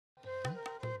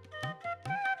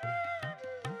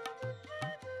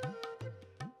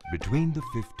Between the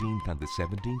 15th and the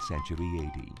 17th century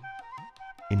AD,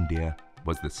 India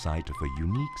was the site of a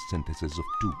unique synthesis of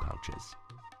two cultures,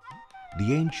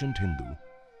 the ancient Hindu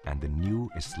and the new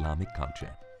Islamic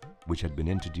culture, which had been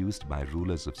introduced by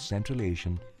rulers of Central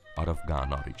Asian or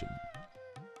Afghan origin.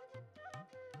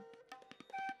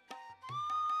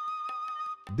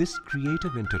 This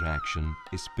creative interaction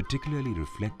is particularly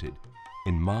reflected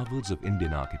in marvels of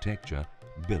Indian architecture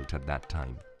built at that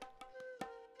time.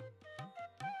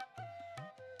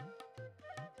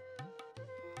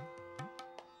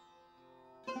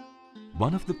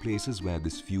 One of the places where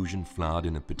this fusion flowered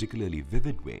in a particularly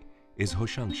vivid way is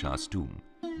Hoshang Shah's tomb,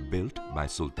 built by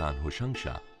Sultan Hoshang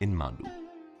Shah in Mandu.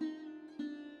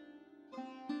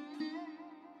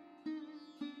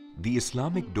 The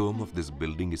Islamic dome of this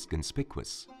building is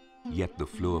conspicuous, yet the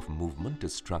flow of movement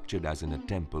is structured as in a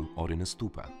temple or in a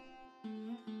stupa.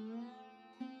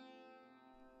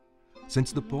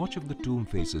 Since the porch of the tomb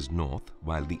faces north,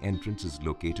 while the entrance is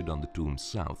located on the tomb's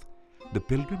south, the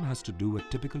pilgrim has to do a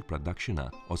typical pradakshina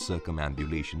or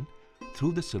circumambulation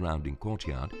through the surrounding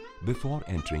courtyard before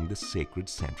entering the sacred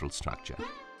central structure.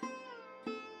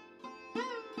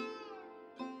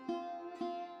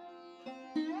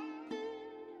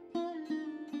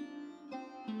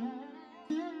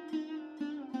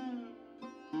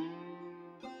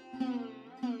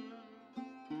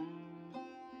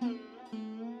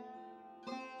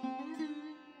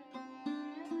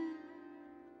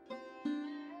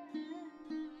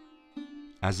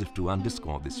 As if to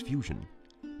underscore this fusion,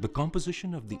 the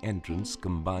composition of the entrance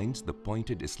combines the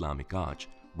pointed Islamic arch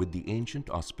with the ancient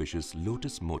auspicious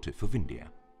lotus motif of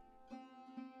India.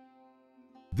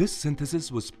 This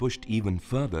synthesis was pushed even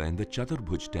further in the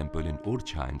Chaturbhuj temple in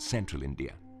Orchha in central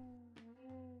India.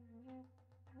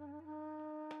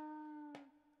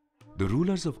 The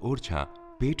rulers of Orchha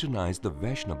patronized the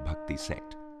Vaishnava Bhakti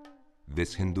sect.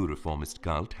 This Hindu reformist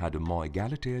cult had a more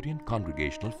egalitarian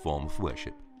congregational form of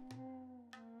worship.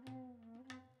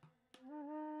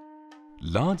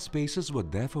 Large spaces were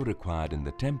therefore required in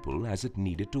the temple as it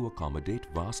needed to accommodate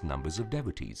vast numbers of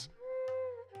devotees.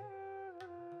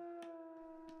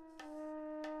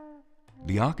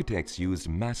 The architects used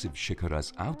massive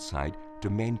shikharas outside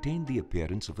to maintain the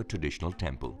appearance of a traditional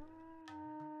temple.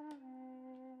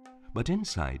 But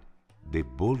inside, they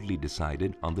boldly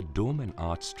decided on the dome and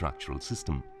arch structural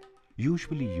system,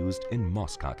 usually used in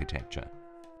mosque architecture.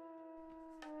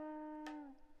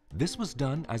 This was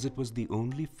done as it was the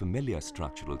only familiar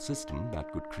structural system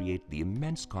that could create the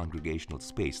immense congregational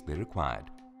space they required.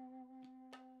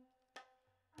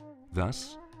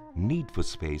 Thus, need for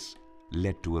space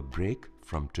led to a break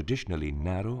from traditionally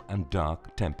narrow and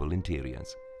dark temple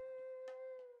interiors.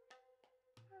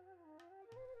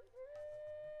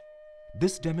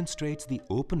 This demonstrates the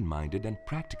open-minded and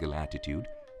practical attitude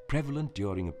prevalent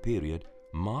during a period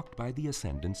marked by the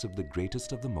ascendance of the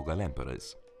greatest of the Mughal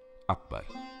emperors, Akbar.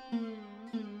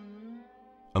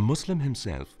 A Muslim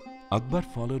himself, Akbar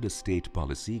followed a state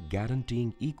policy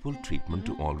guaranteeing equal treatment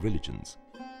to all religions.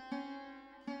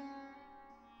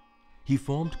 He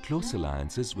formed close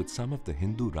alliances with some of the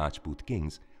Hindu Rajput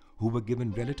kings who were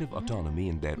given relative autonomy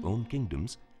in their own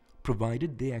kingdoms,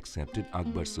 provided they accepted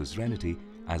Akbar's suzerainty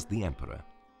as the emperor.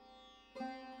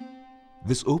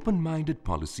 This open-minded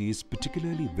policy is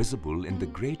particularly visible in the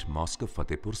great mosque of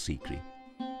Fatehpur Sikri,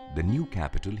 the new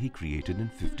capital he created in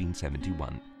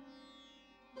 1571.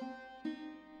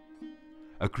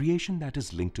 A creation that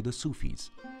is linked to the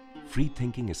Sufis,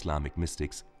 free-thinking Islamic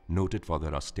mystics noted for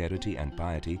their austerity and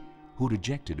piety who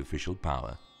rejected official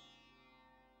power.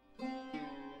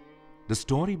 The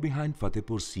story behind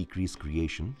Fatehpur Sikri's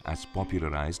creation, as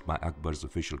popularized by Akbar's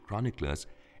official chroniclers,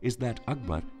 is that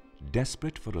Akbar,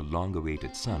 desperate for a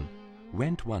long-awaited son,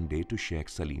 went one day to Sheikh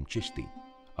Salim Chishti,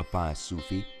 a pious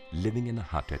Sufi living in a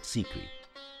hut at Sikri.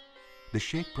 The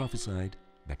Sheikh prophesied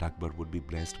that Akbar would be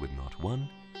blessed with not one,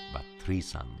 but 3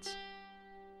 sons.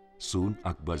 Soon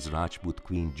Akbar's Rajput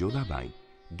queen Jodhabai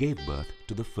gave birth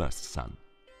to the first son.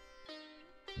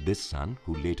 This son,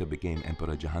 who later became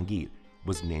Emperor Jahangir,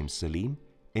 was named Salim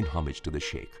in homage to the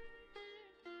Sheikh.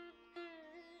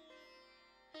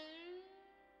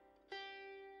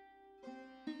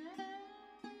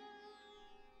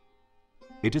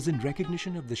 It is in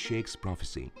recognition of the Sheikh's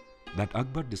prophecy that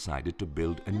Akbar decided to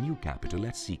build a new capital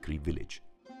at Sikri village.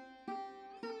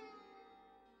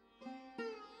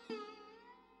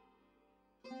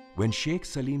 When Sheikh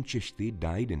Salim Chishti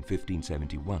died in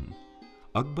 1571,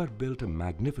 Akbar built a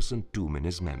magnificent tomb in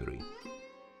his memory.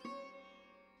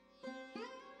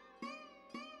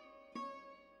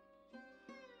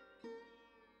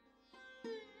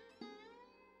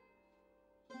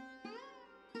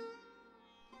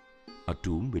 a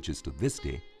tomb which is to this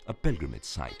day a pilgrimage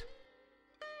site.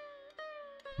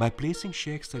 By placing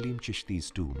Sheikh Salim Chishti's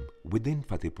tomb within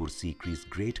Fatehpur Sikri's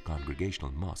great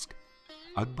congregational mosque,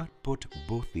 Akbar put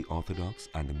both the orthodox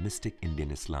and the mystic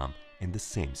Indian Islam in the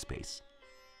same space.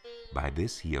 By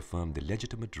this, he affirmed the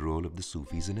legitimate role of the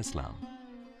Sufis in Islam,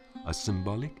 a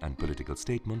symbolic and political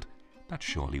statement that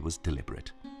surely was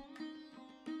deliberate.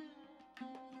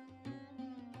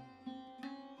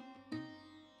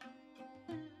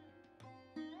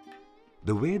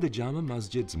 The way the Jama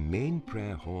Masjid's main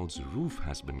prayer hall's roof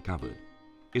has been covered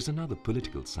is another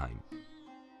political sign.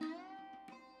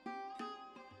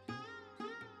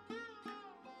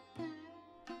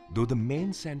 Though the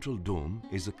main central dome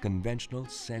is a conventional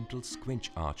central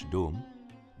squinch arch dome,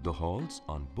 the halls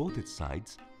on both its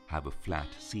sides have a flat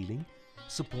ceiling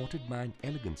supported by an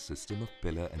elegant system of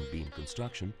pillar and beam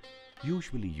construction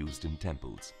usually used in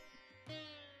temples.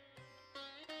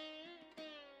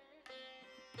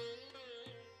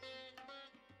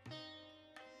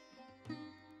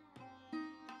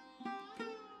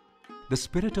 The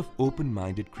spirit of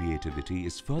open-minded creativity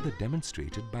is further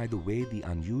demonstrated by the way the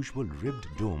unusual ribbed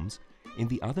domes in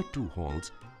the other two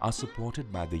halls are supported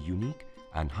by the unique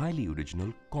and highly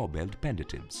original corbelled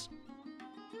pendatibs.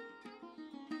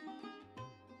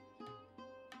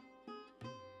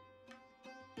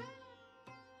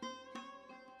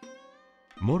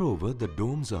 Moreover, the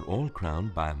domes are all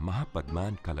crowned by a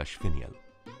Mahapadman Kalash finial.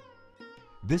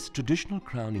 This traditional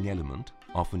crowning element,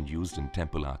 often used in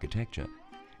temple architecture,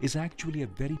 is actually a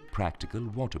very practical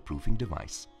waterproofing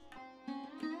device.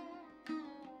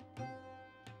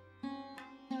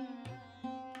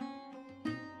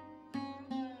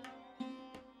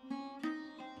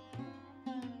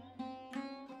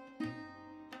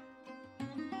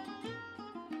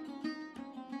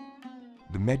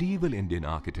 The medieval Indian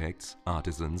architects,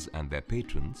 artisans and their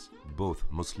patrons, both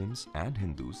Muslims and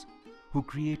Hindus, who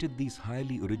created these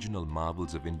highly original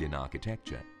marvels of Indian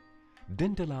architecture,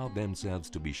 didn't allow themselves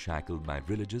to be shackled by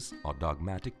religious or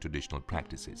dogmatic traditional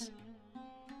practices.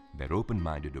 Their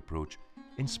open-minded approach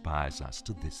inspires us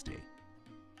to this day.